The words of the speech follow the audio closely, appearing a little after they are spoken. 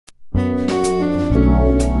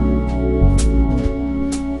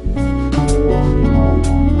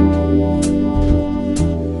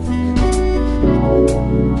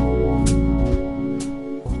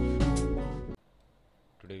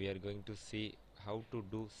see how to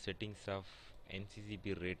do settings of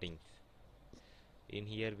MCCB ratings. In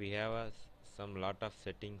here we have some lot of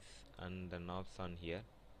settings and the knobs on here,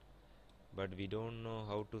 but we don't know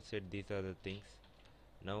how to set these other things.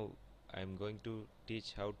 Now I am going to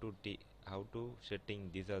teach how to setting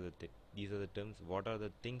these are the terms. What are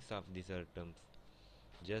the things of these are terms?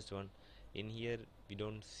 Just one. In here we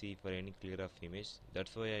don't see for any clear of image.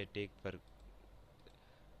 That's why I take for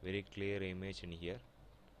very clear image in here.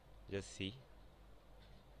 Just see.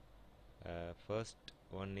 First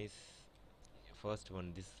one is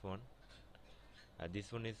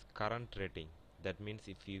this one is current rating. That means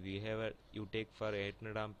if you take for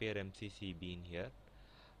 800 ampere MCCB in here,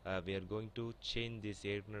 we are going to change this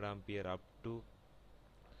 800 ampere up to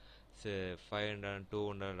say 500,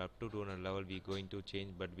 200, up to 200 level. We going to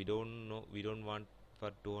change, but we don't want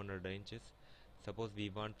for 200 inches. Suppose we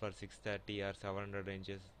want for 630 or 700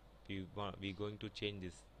 inches, we going to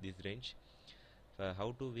change this range.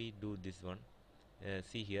 How do we do this one?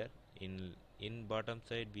 See here, in bottom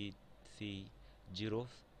side we see zeros,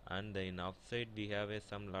 and in outside we have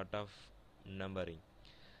some lot of numbering.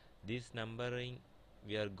 This numbering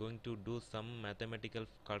we are going to do some mathematical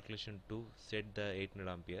calculation to set the 800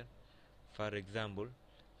 ampere. For example,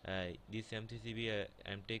 this MCCB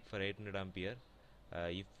I am take for 800 ampere.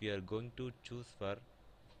 If we are going to choose for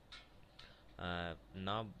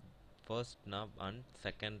knob, first knob and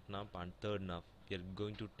second knob and third knob, we are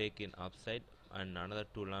going to take in upside, and another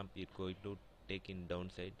two knob we are going to take in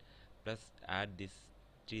downside, plus add these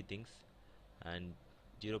three things, and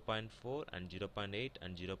 0.4 and 0.8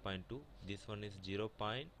 and 0.2. This one is 0.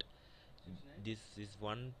 This is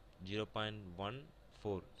 0.14.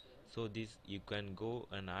 so this you can go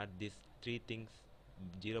and add these three things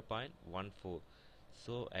 0.14.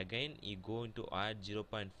 so again you go into add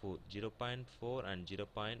 0.4 and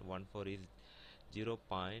 0.14 is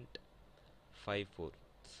 0.54.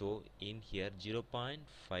 so in here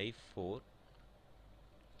 0.54,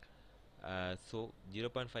 so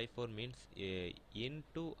 0.54 means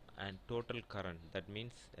into and total current, that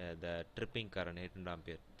means the tripping current 800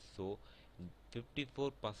 ampere. So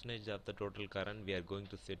 54% of the total current we are going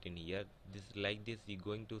to set in here. This like this you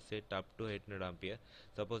going to set up to 800 ampere.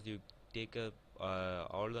 Suppose you take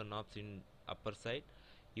all the knobs in upper side,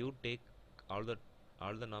 you take all the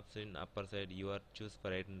knobs in upper side, you are choose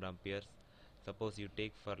for 800 amperes. Suppose you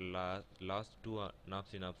take for last two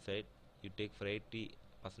knobs in upside, you take for 80%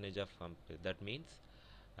 of ampere. That means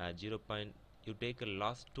you take a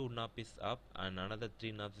last two knob is up and another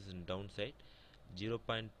three knobs is in downside.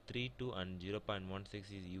 0.32 and 0.16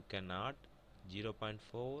 is you can add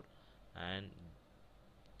 0.4 and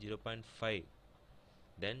 0.5.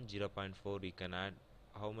 Then 0.4 we can add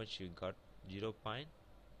how much you got 0.9.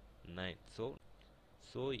 So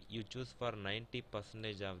you choose for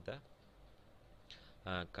 90% of the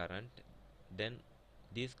current. Then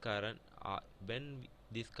this current when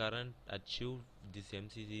this current achieve this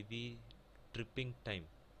MCCB tripping time,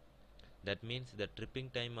 that means the tripping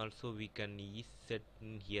time also we can set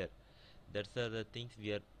in here. That's the things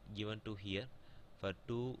we are given to here. For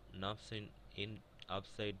two knobs in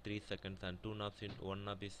upside 3 seconds, and two knobs in one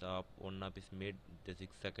knob is up, one knob is made the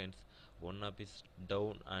 6 seconds, one knob is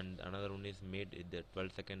down, and another one is made the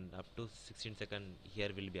 12 seconds up to 16 seconds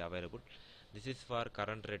here will be available. This is for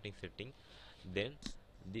current rating setting. Then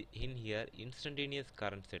in here instantaneous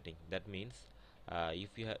current setting, that means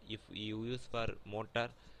if you use for motor,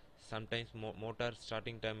 sometimes motor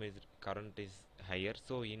starting time is current is higher,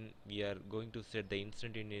 so we are going to set the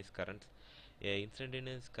instantaneous currents.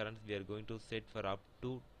 Instantaneous currents we are going to set for up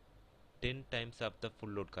to 10 times of the full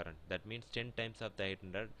load current. That means 10 times of the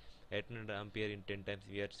 800 ampere in 10 times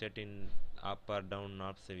we are set in up or down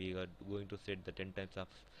knobs. We are going to set the 10 times of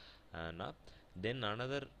knob. Then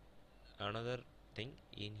another thing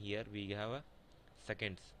in here we have a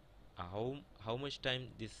seconds. How much time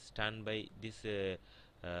this standby this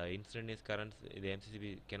instantaneous currents the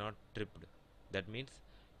MCCB cannot tripped. That means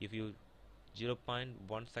if you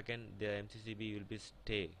 0.1 second the MCCB will be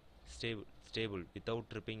stable without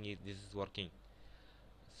tripping. This is working.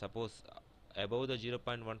 Suppose above the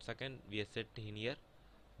 0.1 second we are set in here,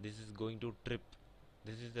 this is going to trip.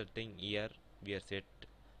 This is the thing here we are set.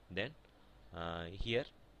 Then here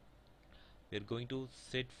we are going to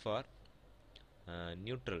set for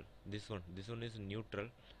neutral. This one is neutral.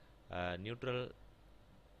 Neutral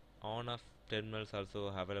on off terminals also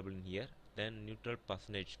available in here. Then neutral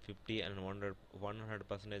percentage 50 and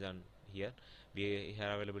 100% on here we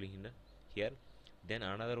have available in here. Then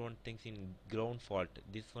another one things in ground fault.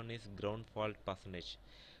 This one is ground fault percentage.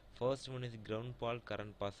 First one is ground fault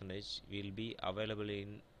current percentage will be available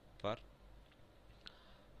in for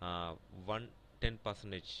uh, one 10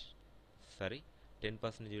 percentage, sorry, 10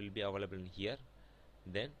 percentage will be available in here.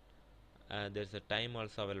 Then there's a time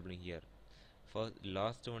also available in here. First,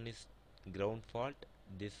 last one is ground fault.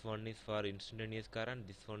 This one is for instantaneous current.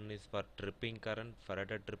 This one is for tripping current,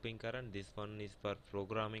 Faraday tripping current. This one is for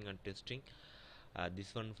programming and testing.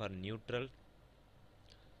 This one for neutral.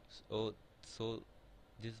 So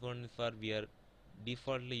this one is for, we are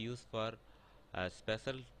defaultly used for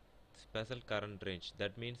special current range.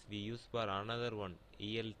 That means we use for another one,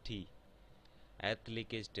 ELT, earth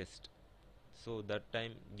leakage test. So that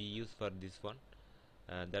time we use for this one.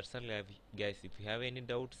 That's all, guys. If you have any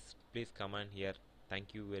doubts, please comment here.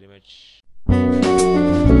 Thank you very much.